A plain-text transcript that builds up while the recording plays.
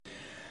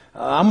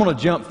I'm going to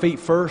jump feet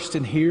first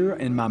in here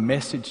in my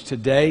message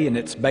today, and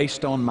it's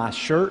based on my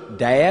shirt,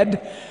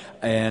 Dad,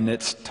 and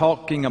it's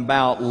talking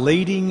about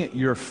leading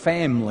your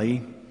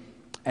family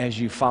as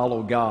you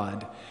follow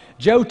God.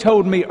 Joe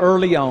told me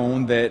early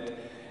on that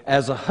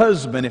as a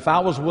husband, if I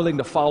was willing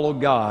to follow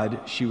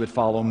God, she would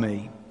follow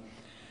me.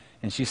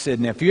 And she said,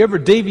 now if you ever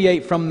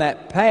deviate from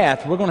that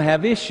path, we're going to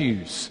have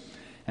issues.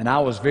 And I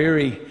was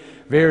very,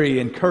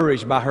 very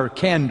encouraged by her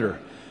candor.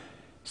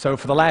 So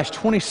for the last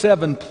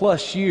 27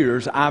 plus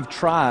years, I've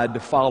tried to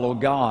follow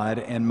God,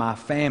 and my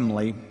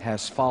family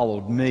has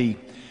followed me.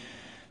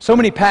 So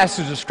many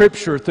passages of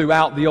Scripture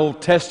throughout the Old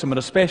Testament,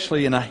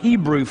 especially in a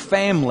Hebrew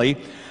family.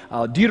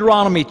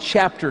 Deuteronomy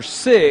chapter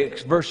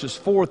 6, verses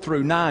 4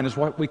 through 9 is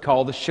what we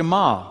call the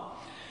Shema.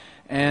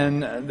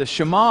 And the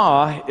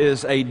Shema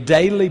is a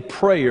daily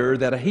prayer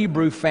that a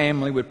Hebrew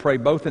family would pray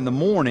both in the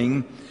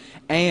morning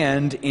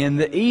and in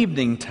the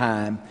evening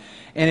time.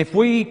 And if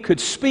we could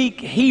speak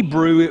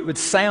Hebrew, it would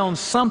sound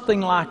something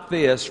like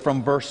this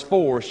from verse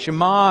 4.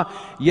 Shema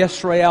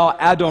Yisrael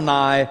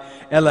Adonai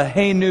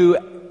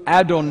Eloheinu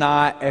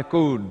Adonai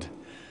Echad.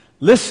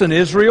 Listen,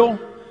 Israel,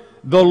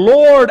 the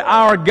Lord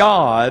our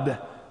God,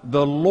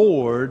 the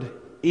Lord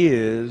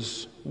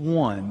is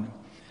one.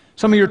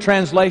 Some of your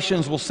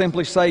translations will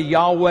simply say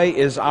Yahweh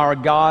is our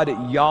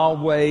God,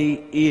 Yahweh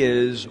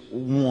is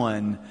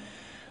one.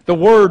 The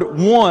word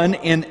one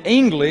in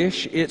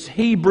English, its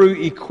Hebrew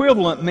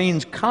equivalent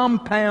means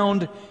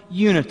compound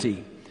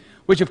unity,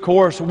 which of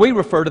course we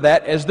refer to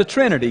that as the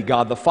Trinity,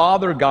 God the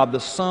Father, God the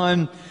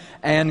Son,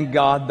 and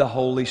God the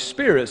Holy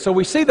Spirit. So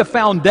we see the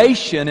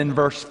foundation in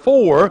verse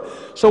 4.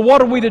 So what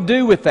are we to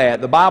do with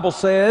that? The Bible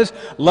says,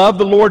 love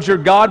the Lord your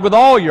God with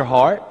all your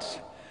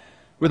heart,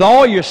 with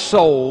all your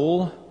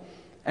soul,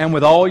 and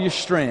with all your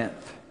strength.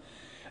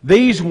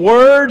 These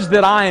words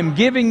that I am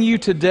giving you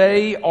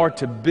today are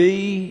to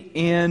be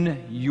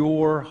in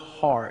your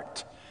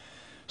heart.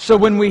 So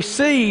when we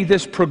see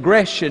this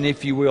progression,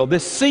 if you will,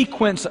 this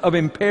sequence of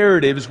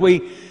imperatives,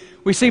 we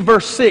see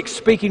verse 6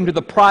 speaking to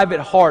the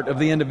private heart of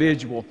the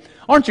individual.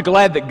 Aren't you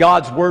glad that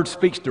God's Word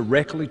speaks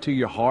directly to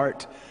your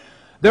heart?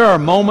 There are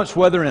moments,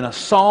 whether in a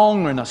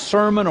song or in a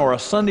sermon or a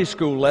Sunday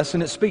school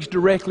lesson, it speaks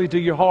directly to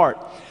your heart.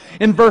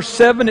 In verse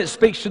 7, it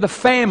speaks to the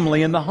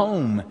family and the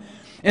home.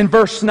 In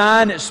verse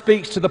 9, it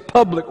speaks to the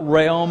public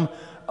realm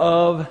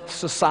of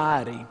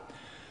society.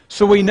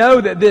 So we know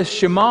that this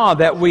Shema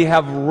that we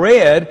have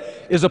read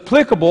is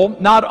applicable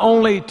not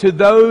only to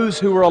those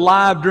who were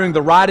alive during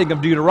the writing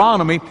of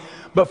Deuteronomy,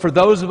 but for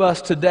those of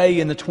us today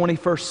in the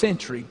 21st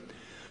century.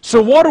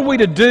 So what are we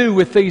to do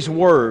with these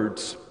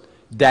words?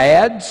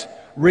 Dads,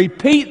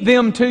 repeat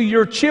them to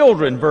your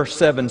children, verse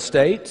 7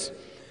 states.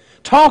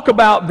 Talk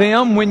about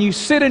them when you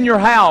sit in your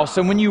house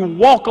and when you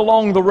walk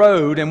along the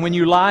road and when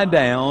you lie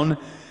down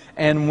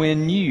and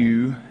when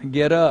you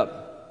get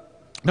up.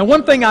 Now,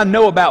 one thing I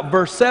know about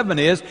verse 7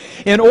 is,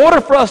 in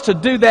order for us to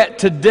do that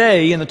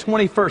today in the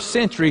 21st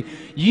century,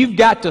 you've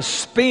got to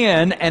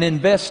spend and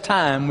invest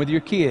time with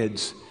your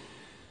kids.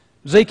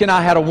 Zeke and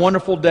I had a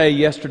wonderful day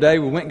yesterday.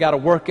 We went and got a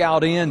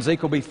workout in.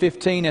 Zeke will be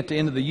 15 at the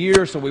end of the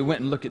year, so we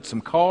went and looked at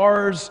some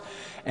cars.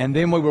 And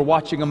then we were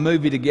watching a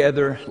movie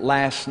together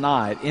last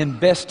night,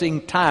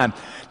 investing time.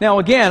 Now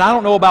again, I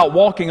don't know about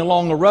walking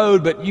along the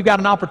road, but you got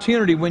an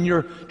opportunity when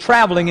you're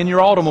traveling in your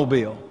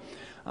automobile.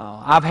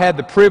 I've had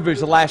the privilege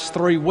the last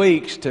 3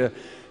 weeks to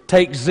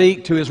take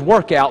Zeke to his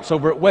workouts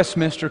over at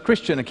Westminster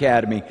Christian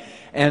Academy.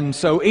 And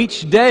so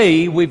each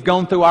day we've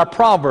gone through our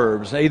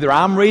Proverbs. Either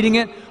I'm reading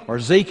it, or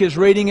Zeke is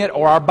reading it,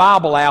 or our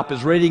Bible app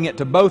is reading it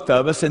to both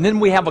of us. And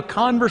then we have a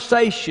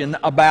conversation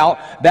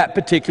about that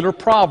particular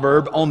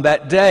proverb on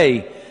that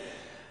day.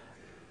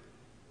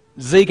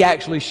 Zeke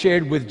actually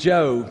shared with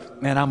Joe,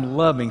 man, I'm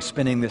loving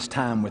spending this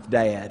time with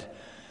Dad.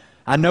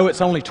 I know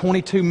it's only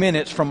 22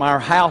 minutes from our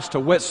house to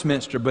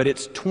Westminster, but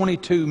it's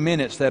 22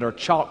 minutes that are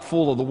chock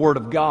full of the Word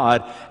of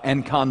God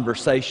and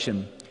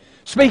conversation.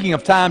 Speaking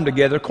of time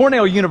together,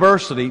 Cornell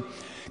University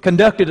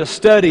conducted a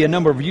study a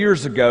number of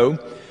years ago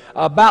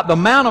about the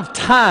amount of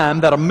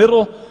time that a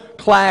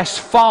middle-class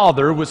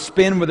father would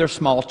spend with their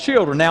small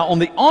children. Now, on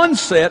the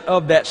onset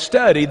of that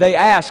study, they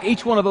asked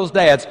each one of those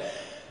dads,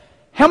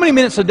 how many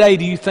minutes a day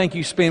do you think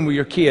you spend with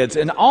your kids?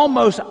 And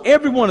almost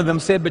every one of them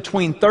said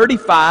between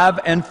 35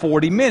 and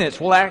 40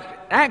 minutes. Well,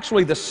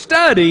 actually, the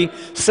study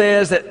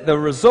says that the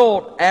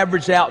result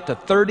averaged out to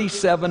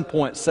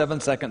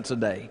 37.7 seconds a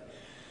day.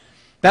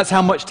 That's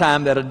how much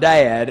time that a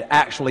dad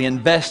actually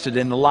invested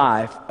in the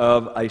life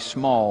of a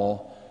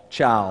small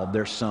child,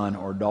 their son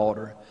or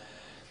daughter.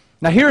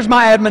 Now, here's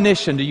my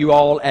admonition to you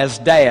all as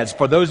dads,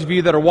 for those of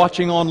you that are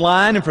watching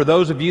online and for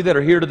those of you that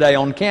are here today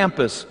on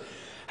campus.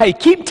 Hey,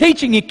 keep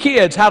teaching your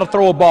kids how to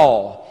throw a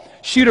ball,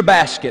 shoot a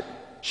basket,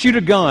 shoot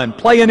a gun,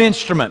 play an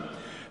instrument,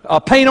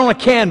 paint on a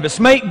canvas,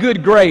 make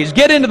good grades,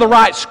 get into the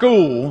right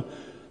school.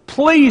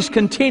 Please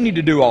continue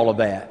to do all of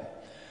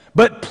that.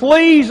 But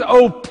please,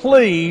 oh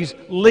please,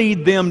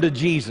 lead them to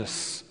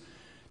Jesus.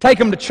 Take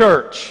them to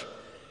church.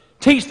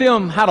 Teach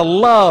them how to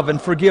love and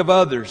forgive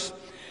others.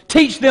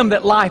 Teach them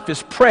that life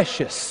is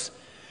precious.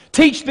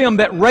 Teach them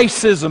that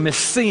racism is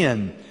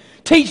sin.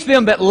 Teach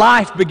them that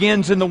life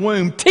begins in the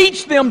womb.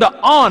 Teach them to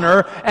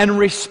honor and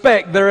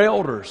respect their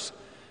elders.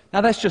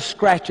 Now that's just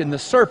scratching the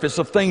surface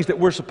of things that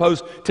we're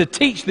supposed to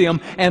teach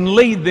them and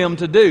lead them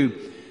to do.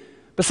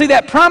 But see,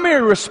 that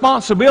primary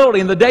responsibility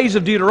in the days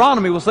of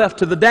Deuteronomy was left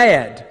to the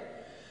dad.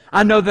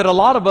 I know that a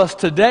lot of us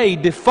today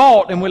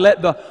default and we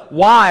let the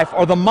wife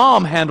or the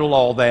mom handle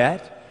all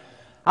that.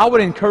 I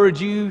would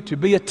encourage you to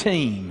be a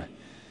team.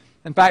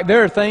 In fact,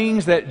 there are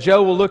things that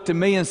Joe will look to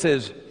me and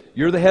says,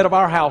 "You're the head of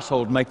our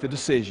household, make the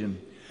decision."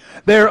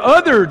 There are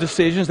other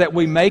decisions that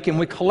we make and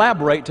we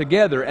collaborate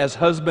together as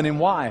husband and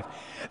wife.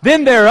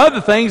 Then there are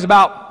other things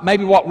about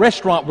maybe what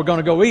restaurant we're going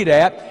to go eat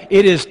at.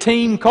 It is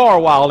Team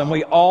Carwile, and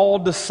we all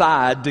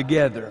decide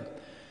together.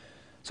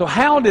 So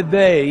how did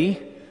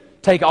they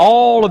take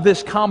all of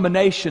this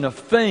combination of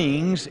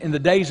things in the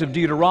days of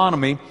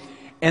Deuteronomy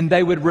and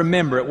they would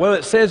remember it? Well,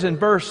 it says in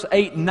verse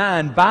 8 and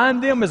 9,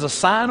 "Bind them as a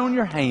sign on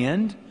your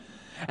hand,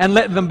 and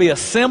let them be a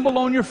symbol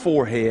on your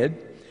forehead,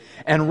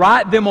 and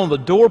write them on the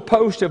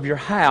doorpost of your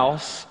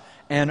house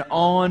and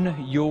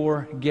on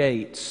your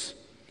gates."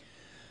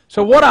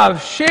 So what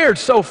I've shared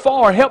so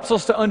far helps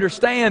us to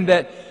understand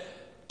that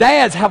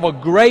dads have a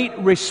great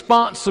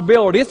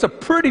responsibility. It's a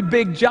pretty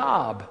big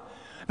job.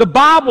 The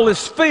Bible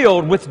is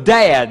filled with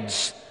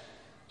dads.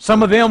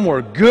 Some of them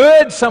were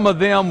good, some of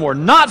them were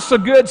not so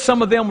good,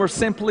 some of them were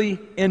simply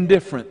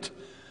indifferent.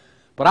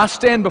 But I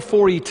stand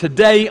before you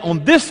today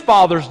on this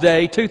Father's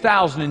Day,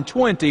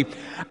 2020.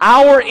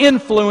 Our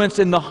influence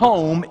in the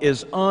home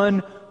is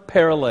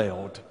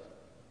unparalleled.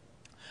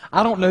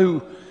 I don't know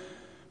who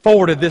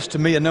forwarded this to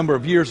me a number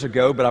of years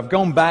ago, but I've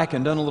gone back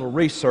and done a little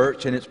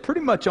research, and it's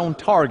pretty much on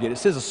target. It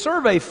says a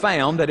survey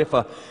found that if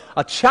a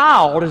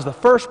child is the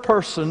first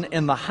person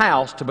in the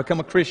house to become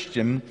a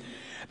Christian,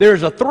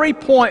 there's a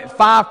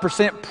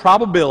 3.5%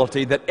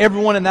 probability that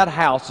everyone in that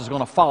house is going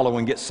to follow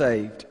and get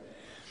saved.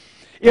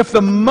 If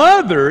the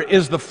mother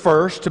is the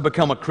first to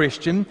become a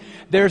Christian,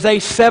 there's a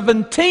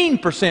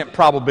 17%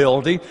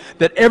 probability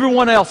that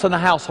everyone else in the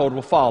household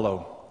will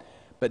follow.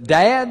 But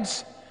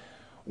dads,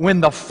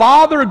 when the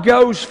father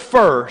goes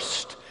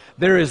first,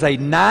 there is a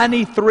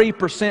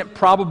 93%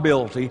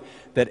 probability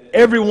that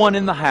everyone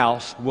in the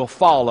house will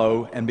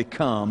follow and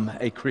become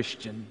a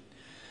Christian.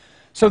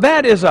 So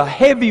that is a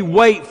heavy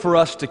weight for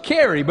us to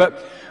carry,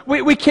 but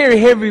we carry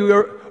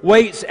heavier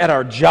weights at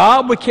our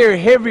job. We carry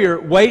heavier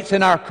weights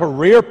in our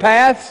career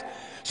paths.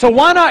 So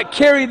why not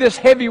carry this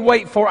heavy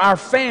weight for our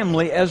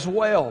family as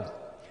well?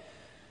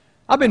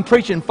 I've been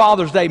preaching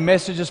Father's Day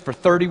messages for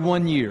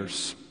 31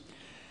 years.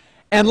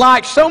 And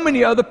like so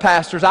many other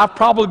pastors, I've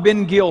probably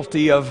been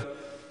guilty of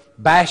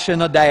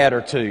bashing a dad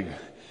or two.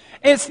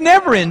 It's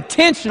never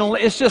intentional.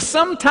 It's just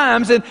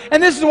sometimes, and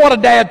this is what a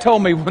dad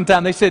told me one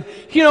time. They said,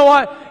 "You know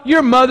what?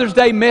 Your Mother's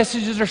Day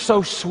messages are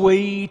so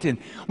sweet, and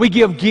we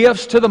give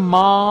gifts to the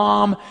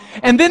mom.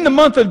 And then the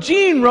month of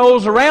June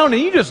rolls around,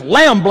 and you just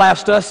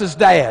lamb-blast us as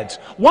dads.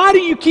 Why do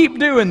you keep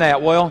doing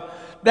that?" Well,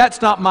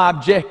 that's not my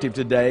objective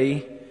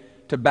today,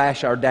 to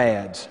bash our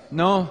dads.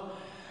 No.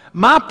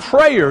 My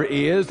prayer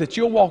is that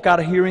you'll walk out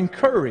of here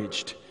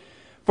encouraged.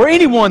 For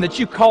anyone that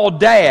you call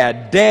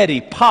dad,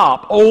 daddy,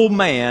 pop, old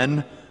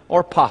man,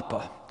 or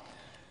papa.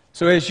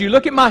 So as you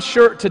look at my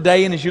shirt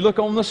today and as you look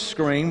on the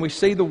screen, we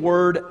see the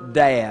word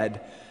dad.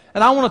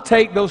 And I want to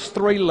take those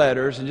three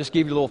letters and just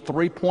give you a little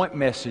three-point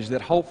message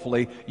that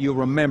hopefully you'll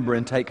remember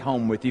and take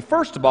home with you.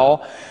 First of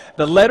all,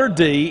 the letter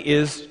D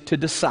is to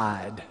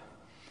decide.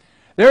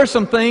 There are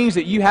some things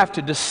that you have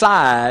to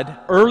decide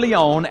early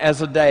on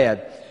as a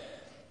dad.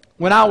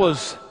 When I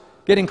was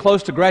getting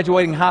close to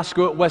graduating high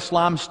school at West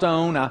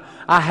Limestone,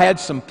 I had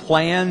some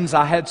plans,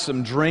 I had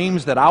some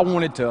dreams that I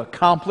wanted to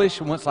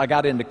accomplish once I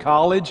got into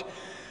college.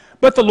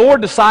 But the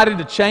Lord decided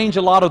to change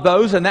a lot of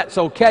those, and that's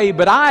okay.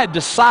 But I had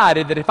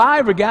decided that if I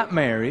ever got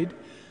married,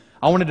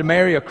 I wanted to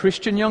marry a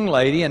Christian young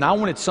lady, and I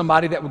wanted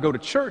somebody that would go to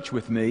church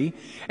with me.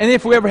 And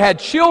if we ever had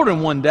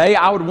children one day,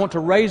 I would want to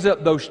raise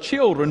up those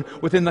children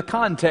within the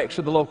context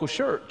of the local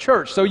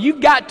church. So you've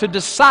got to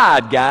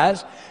decide,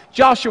 guys.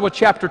 Joshua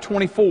chapter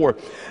 24.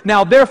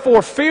 "Now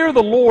therefore fear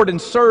the Lord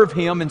and serve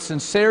Him in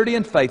sincerity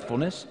and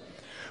faithfulness.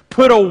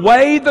 Put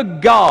away the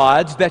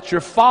gods that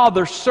your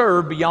father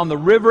served beyond the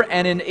river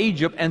and in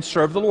Egypt, and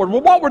serve the Lord." Well,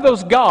 what were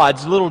those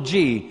gods, little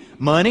g?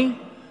 Money?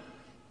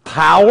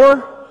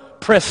 Power?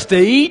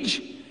 Prestige?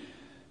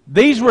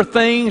 These were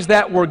things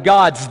that were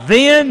gods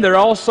then. They're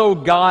also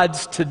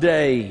gods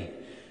today.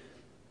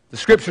 The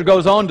Scripture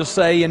goes on to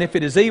say, "And if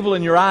it is evil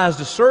in your eyes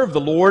to serve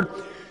the Lord,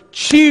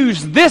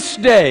 choose this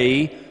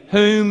day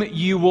whom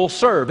you will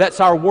serve." That's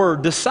our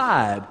word,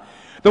 decide.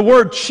 The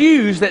word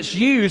choose that's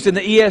used in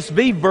the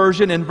ESV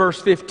version in verse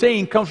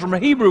 15 comes from a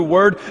Hebrew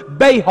word,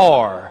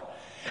 behar.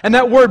 And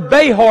that word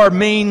behar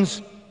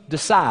means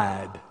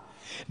decide.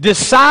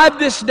 Decide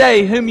this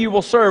day whom you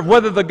will serve,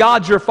 whether the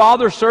gods your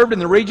father served in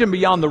the region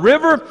beyond the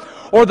river,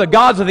 or the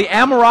gods of the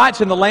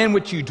Amorites in the land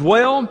which you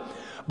dwell.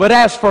 But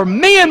as for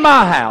me and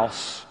my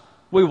house,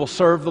 we will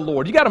serve the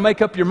Lord. You got to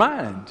make up your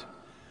mind.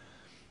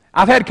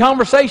 I've had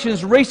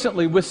conversations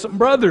recently with some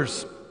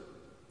brothers,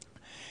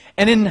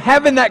 And in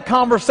having that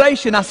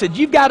conversation, I said,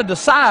 you've got to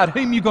decide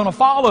whom you're going to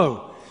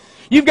follow.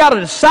 You've got to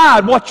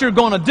decide what you're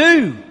going to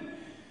do.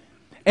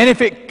 And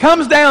if it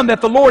comes down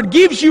that the Lord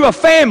gives you a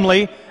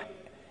family,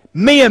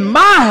 me and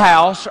my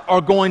house are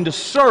going to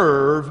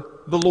serve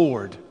the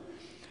Lord.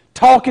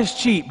 Talk is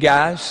cheap,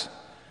 guys.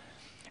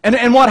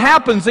 And what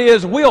happens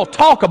is we'll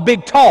talk a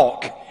big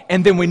talk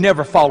and then we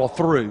never follow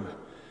through.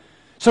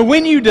 So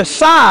when you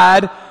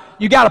decide,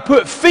 you got to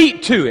put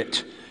feet to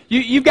it.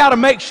 You've got to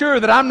make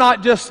sure that I'm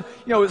not just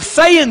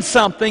saying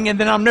something and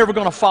then I'm never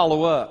going to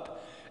follow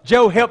up.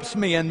 Joe helps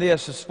me in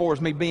this as far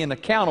as me being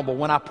accountable.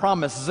 When I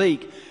promise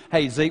Zeke,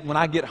 hey Zeke, when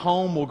I get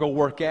home we'll go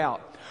work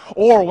out.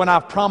 Or when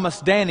I've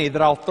promised Danny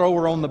that I'll throw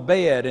her on the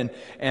bed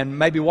and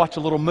maybe watch a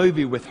little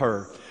movie with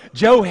her.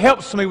 Joe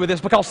helps me with this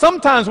because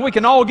sometimes we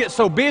can all get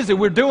so busy,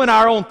 we're doing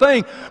our own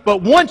thing.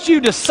 But once you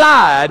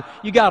decide,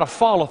 you got to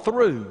follow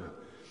through.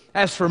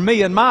 As for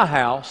me and my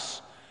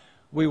house,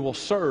 we will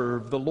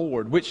serve the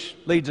Lord. Which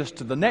leads us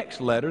to the next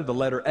letter. The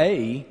letter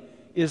A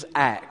is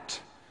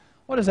act.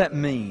 What does that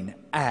mean?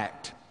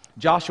 Act.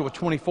 Joshua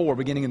 24,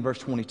 beginning in verse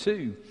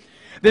 22.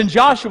 Then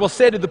Joshua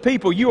said to the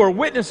people, you are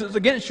witnesses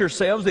against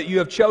yourselves that you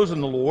have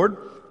chosen the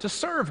Lord to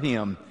serve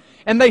Him.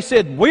 And they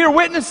said, we are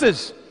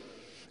witnesses.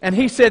 And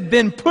he said,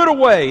 then put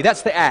away.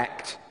 That's the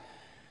act.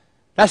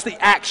 That's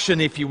the action,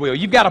 if you will.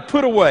 You've got to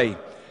put away.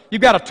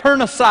 You've got to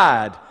turn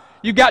aside.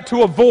 You've got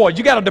to avoid.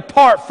 You've got to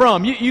depart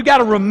from. You've got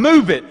to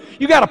remove it.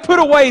 You've got to put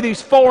away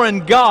these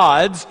foreign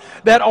gods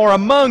that are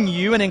among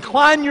you and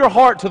incline your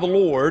heart to the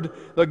Lord,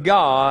 the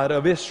God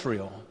of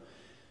Israel.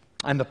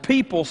 And the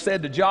people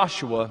said to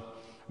Joshua,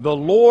 the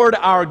Lord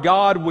our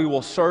God we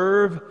will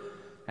serve,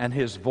 and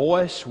His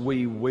voice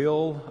we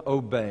will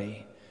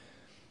obey.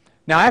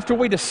 Now, after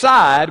we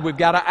decide, we've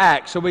got to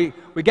act. So we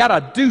got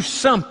to do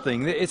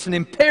something. It's an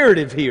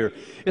imperative here.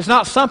 It's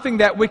not something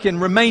that we can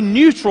remain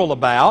neutral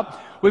about.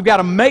 We've got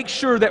to make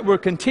sure that we're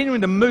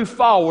continuing to move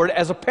forward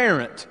as a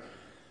parent,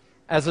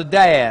 as a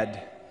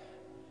dad,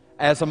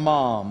 as a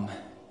mom.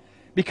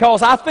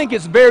 Because I think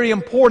it's very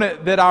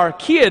important that our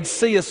kids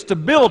see a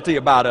stability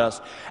about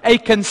us, a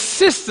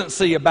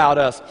consistency about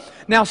us.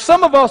 Now,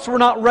 some of us were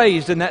not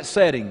raised in that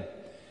setting.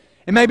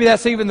 And maybe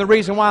that's even the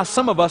reason why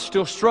some of us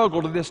still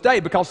struggle to this day,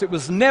 because it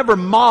was never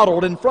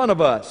modeled in front of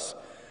us.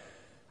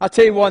 I'll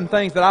tell you one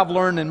thing that I've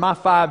learned in my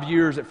 5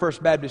 years at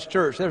First Baptist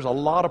Church. There's a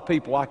lot of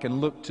people I can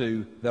look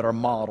to that are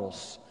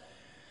models.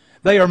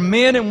 They are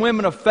men and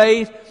women of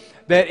faith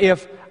that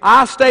if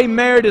I stay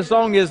married as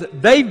long as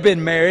they've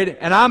been married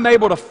and I'm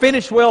able to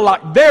finish well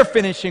like they're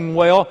finishing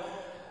well,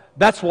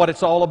 that's what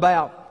it's all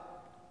about.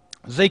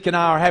 Zeke and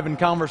I are having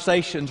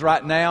conversations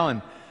right now,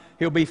 and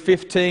he'll be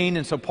 15,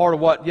 and so part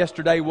of what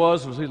yesterday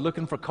was he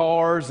looking for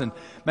cars and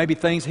maybe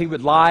things he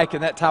would like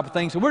and that type of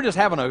thing. So we're just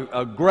having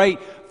a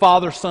great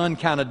father-son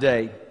kind of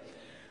day.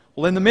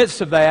 Well, in the midst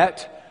of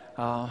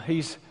that,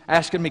 he's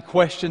asking me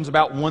questions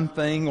about one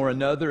thing or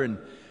another, and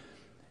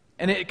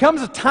it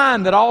comes a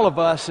time that all of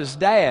us as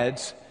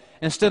dads,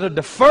 instead of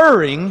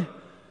deferring,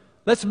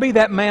 let's be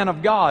that man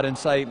of God and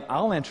say,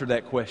 I'll answer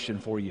that question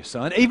for you,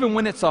 son, even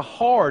when it's a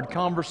hard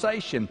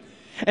conversation.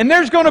 And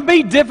there's going to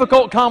be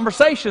difficult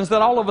conversations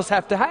that all of us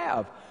have to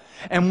have.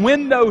 And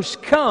when those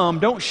come,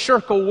 don't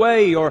shirk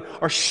away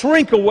or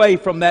shrink away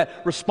from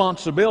that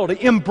responsibility.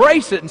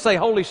 Embrace it and say,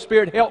 Holy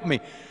Spirit, help me.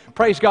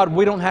 Praise God,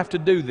 we don't have to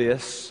do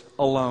this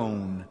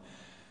alone.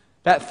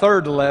 That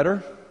third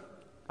letter,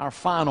 our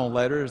final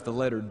letter, is the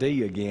letter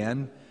D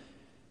again.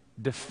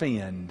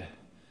 Defend.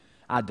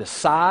 I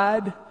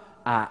decide,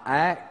 I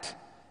act,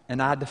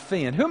 and I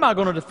defend. Who am I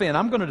going to defend?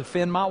 I'm going to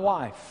defend my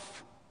wife.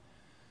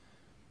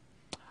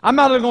 I'm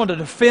not only going to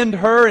defend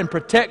her and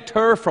protect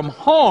her from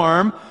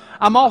harm,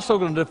 I'm also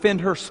going to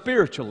defend her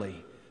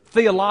spiritually,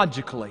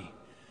 theologically.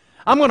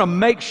 I'm going to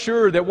make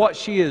sure that what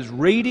she is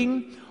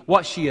reading,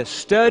 what she is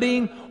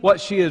studying, what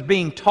she is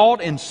being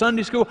taught in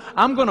Sunday school,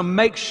 I'm going to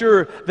make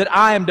sure that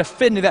I am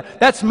defending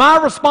that. That's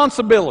my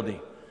responsibility.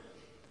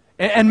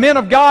 And men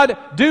of God,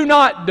 do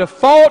not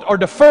default or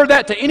defer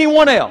that to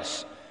anyone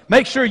else.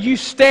 Make sure you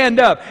stand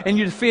up and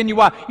you defend your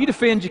wife. You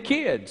defend your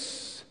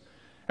kids.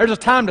 There's a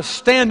time to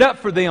stand up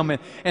for them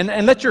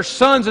and let your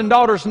sons and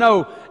daughters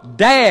know,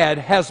 Dad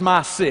has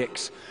my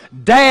six.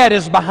 Dad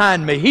is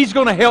behind me. He's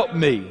going to help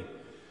me.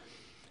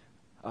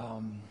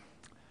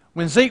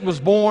 When Zeke was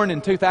born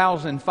in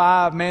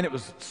 2005, man, it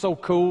was so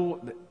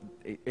cool.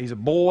 He's a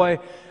boy.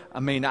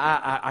 I mean,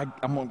 I'm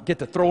going to get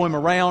to throw him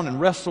around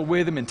and wrestle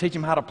with him and teach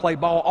him how to play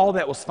ball. All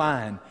that was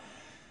fine.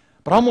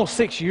 But almost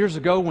 6 years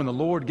ago when the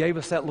Lord gave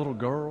us that little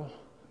girl,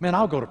 man,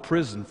 I'll go to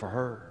prison for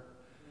her.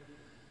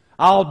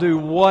 I'll do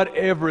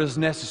whatever is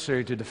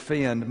necessary to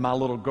defend my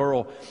little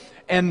girl.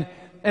 And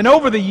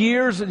over the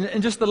years,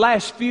 and just the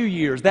last few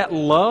years, that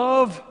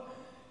love,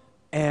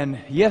 and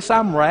yes,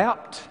 I'm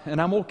wrapped, and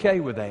I'm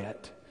okay with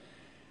that.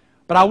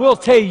 But I will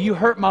tell you, you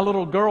hurt my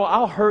little girl,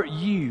 I'll hurt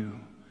you.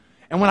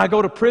 And when I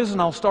go to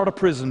prison, I'll start a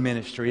prison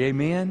ministry,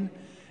 amen?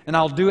 And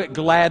I'll do it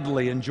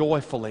gladly and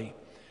joyfully.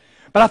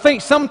 But I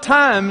think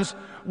sometimes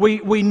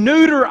we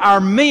neuter our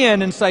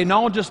men and say,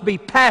 no, just be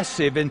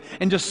passive and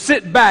just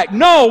sit back.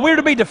 No, we're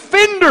to be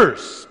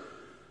defenders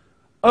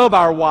of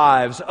our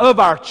wives, of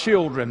our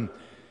children.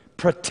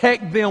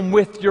 Protect them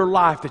with your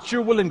life, that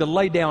you're willing to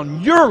lay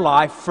down your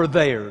life for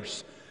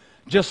theirs,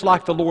 just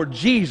like the Lord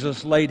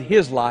Jesus laid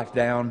His life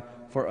down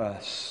for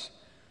us.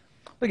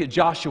 Look at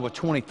Joshua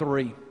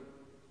 23.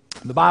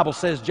 The Bible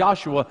says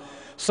Joshua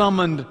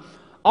summoned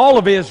all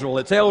of Israel,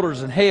 its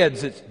elders and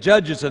heads, its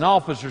judges and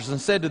officers,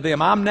 and said to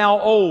them, I'm now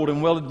old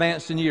and well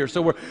advanced in years.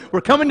 So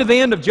we're coming to the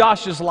end of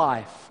Joshua's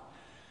life.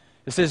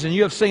 It says, and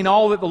you have seen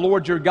all that the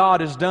Lord your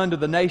God has done to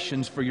the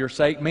nations for your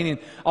sake, meaning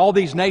all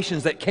these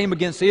nations that came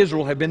against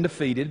Israel have been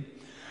defeated.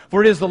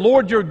 For it is the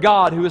Lord your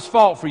God who has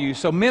fought for you.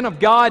 So men of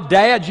God,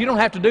 dads, you don't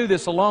have to do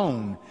this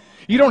alone.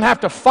 You don't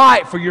have to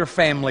fight for your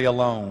family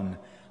alone.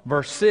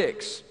 Verse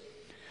 6.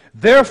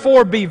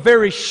 Therefore be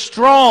very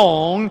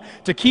strong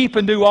to keep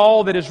and do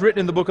all that is written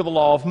in the book of the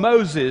law of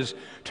Moses,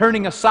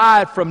 turning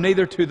aside from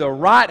neither to the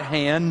right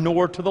hand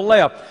nor to the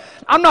left.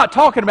 I'm not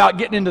talking about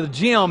getting into the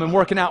gym and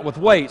working out with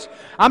weights.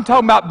 I'm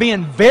talking about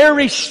being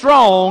very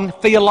strong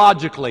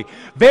theologically,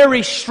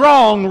 very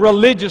strong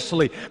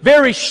religiously,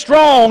 very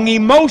strong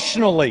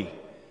emotionally.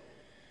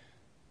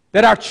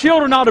 That our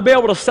children ought to be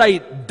able to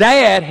say,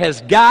 Dad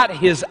has got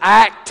his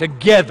act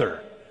together.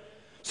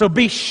 So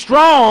be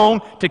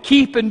strong to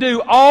keep and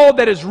do all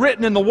that is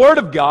written in the Word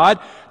of God,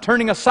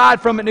 turning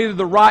aside from it neither to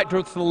the right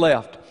nor to the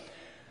left.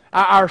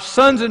 Our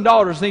sons and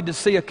daughters need to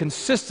see a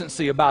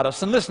consistency about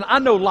us. And listen, I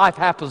know life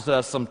happens to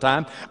us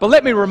sometimes, but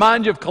let me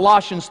remind you of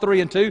Colossians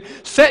 3 and 2.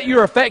 Set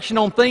your affection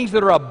on things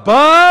that are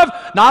above,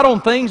 not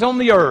on things on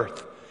the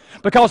earth.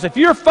 Because if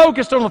you're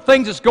focused on the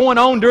things that's going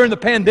on during the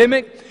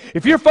pandemic,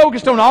 if you're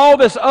focused on all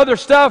this other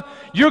stuff,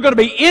 you're going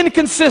to be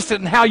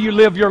inconsistent in how you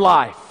live your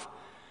life.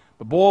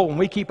 But boy, when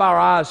we keep our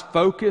eyes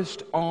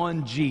focused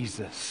on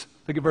Jesus,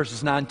 look at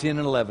verses 9, 10,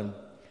 and 11.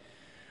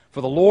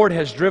 For the Lord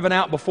has driven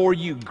out before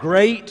you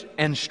great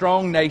and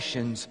strong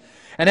nations,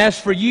 and as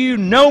for you,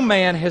 no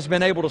man has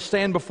been able to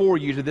stand before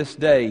you to this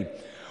day.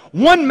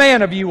 One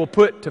man of you will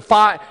put to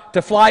flight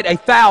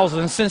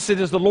 1,000, since it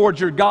is the Lord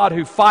your God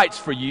who fights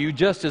for you,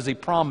 just as He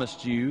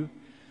promised you.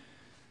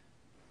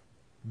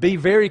 Be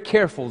very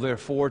careful,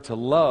 therefore, to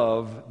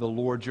love the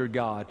Lord your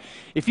God.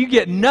 If you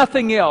get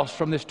nothing else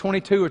from this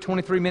 22 or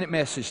 23-minute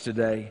message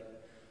today,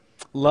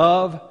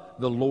 love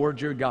the Lord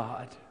your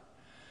God.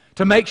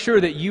 To make sure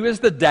that you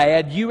as the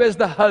dad, you as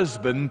the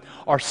husband,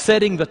 are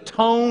setting the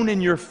tone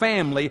in your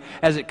family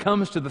as it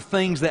comes to the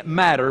things that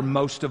matter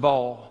most of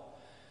all.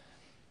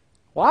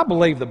 Well, I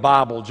believe the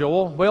Bible,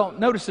 Joel. Well,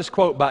 notice this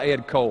quote by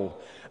Ed Cole.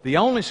 The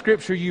only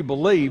scripture you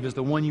believe is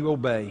the one you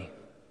obey.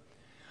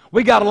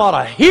 We got a lot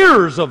of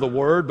hearers of the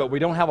Word, but we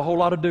don't have a whole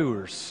lot of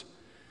doers.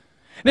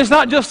 And it's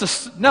not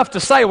just enough to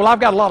say, well, I've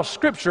got a lot of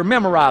Scripture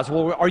memorized.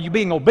 Well, are you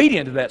being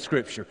obedient to that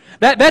Scripture?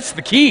 That's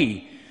the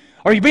key.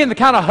 Are you being the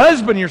kind of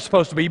husband you're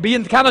supposed to be? Are you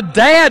being the kind of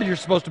dad you're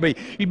supposed to be?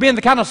 Are you being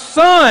the kind of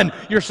son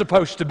you're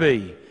supposed to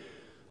be?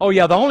 Oh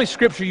yeah, the only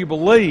Scripture you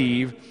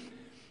believe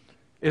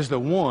is the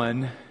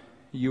one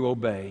you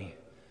obey.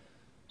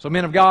 So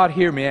men of God,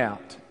 hear me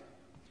out.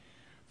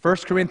 1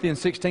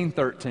 Corinthians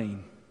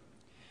 16:13.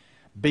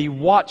 Be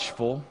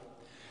watchful,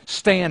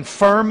 stand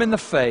firm in the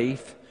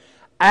faith,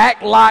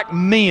 act like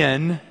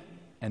men,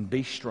 and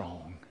be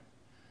strong.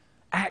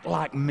 Act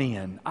like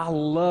men. I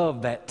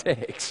love that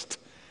text.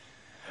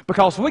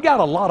 Because we got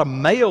a lot of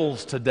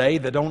males today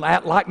that don't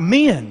act like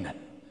men.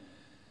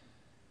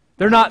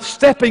 They're not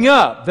stepping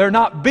up. They're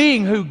not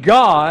being who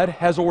God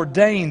has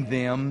ordained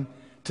them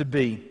to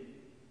be.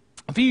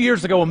 A few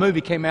years ago, a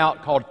movie came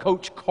out called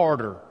Coach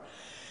Carter.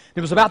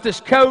 It was about this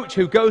coach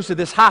who goes to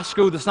this high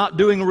school that's not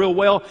doing real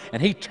well,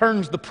 and he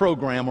turns the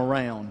program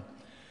around.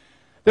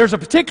 There's a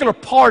particular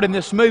part in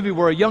this movie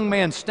where a young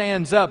man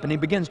stands up and he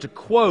begins to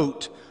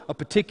quote a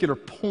particular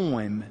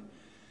poem.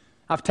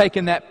 I've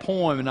taken that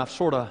poem and I've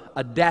sort of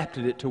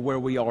adapted it to where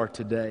we are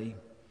today.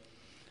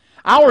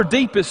 Our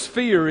deepest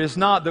fear is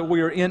not that we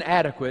are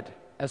inadequate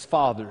as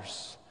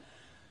fathers.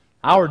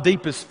 Our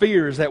deepest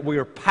fear is that we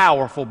are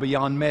powerful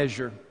beyond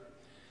measure.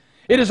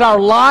 It is our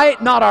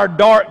light, not our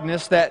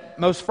darkness, that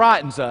most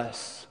frightens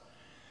us.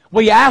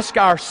 We ask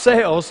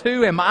ourselves,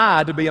 who am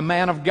I to be a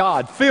man of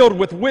God, filled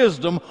with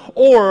wisdom,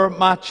 or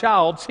my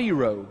child's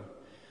hero?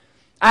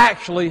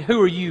 Actually,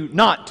 who are you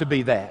not to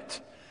be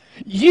that?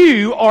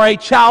 You are a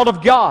child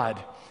of God.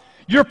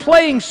 Your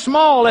playing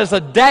small as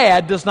a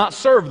dad does not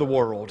serve the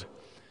world.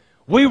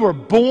 We were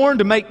born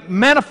to make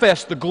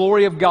manifest the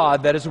glory of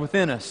God that is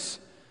within us.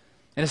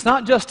 And it's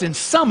not just in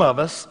some of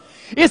us,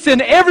 it's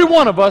in every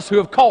one of us who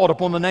have called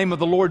upon the name of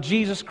the Lord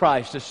Jesus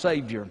Christ as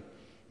Savior.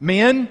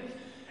 Men,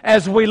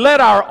 as we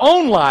let our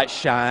own light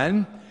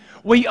shine,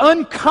 we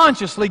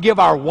unconsciously give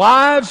our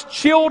wives,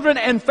 children,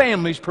 and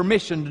families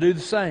permission to do the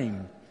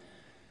same.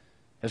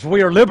 As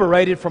we are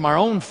liberated from our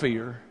own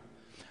fear,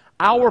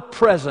 our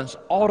presence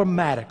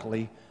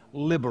automatically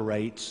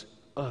liberates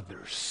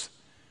others.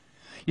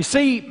 You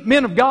see,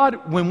 men of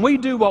God, when we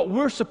do what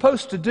we're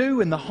supposed to do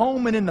in the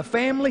home and in the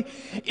family,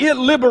 it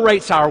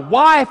liberates our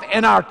wife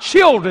and our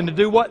children to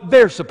do what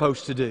they're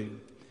supposed to do.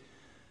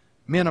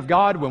 Men of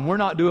God, when we're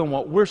not doing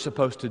what we're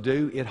supposed to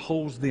do, it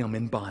holds them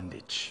in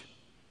bondage.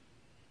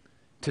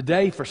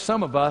 Today, for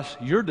some of us,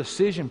 your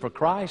decision for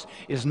Christ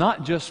is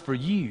not just for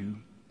you.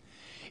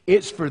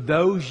 It's for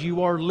those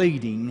you are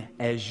leading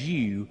as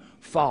you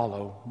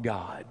follow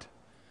God.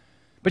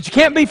 But you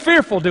can't be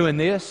fearful doing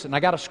this, and I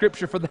got a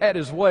scripture for that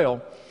as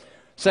well.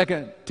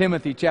 2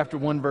 Timothy chapter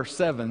 1, verse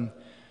 7.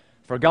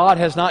 For God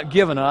has not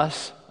given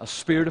us a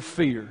spirit of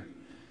fear,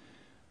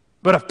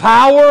 but of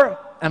power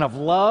and of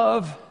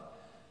love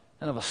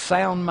and of a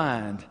sound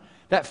mind.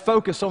 That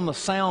focus on the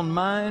sound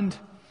mind,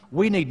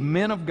 we need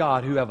men of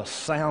God who have a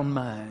sound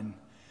mind.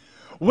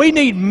 We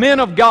need men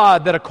of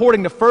God that,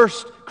 according to 1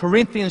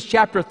 Corinthians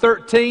chapter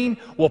 13,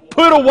 will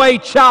put away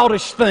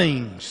childish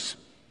things.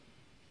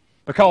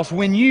 Because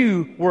when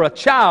you were a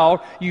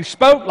child, you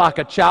spoke like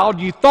a child,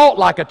 you thought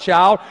like a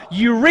child,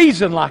 you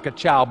reasoned like a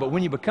child. But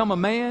when you become a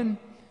man,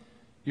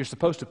 you're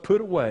supposed to put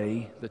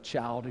away the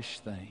childish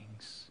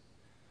things.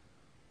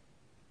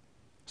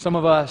 Some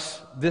of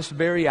us, this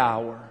very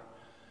hour,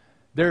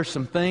 there are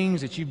some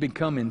things that you've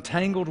become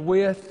entangled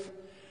with.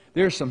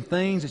 There are some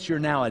things that you're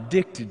now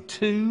addicted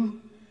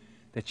to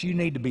that you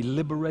need to be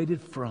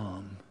liberated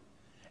from.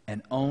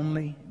 And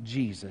only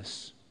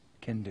Jesus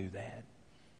can do that.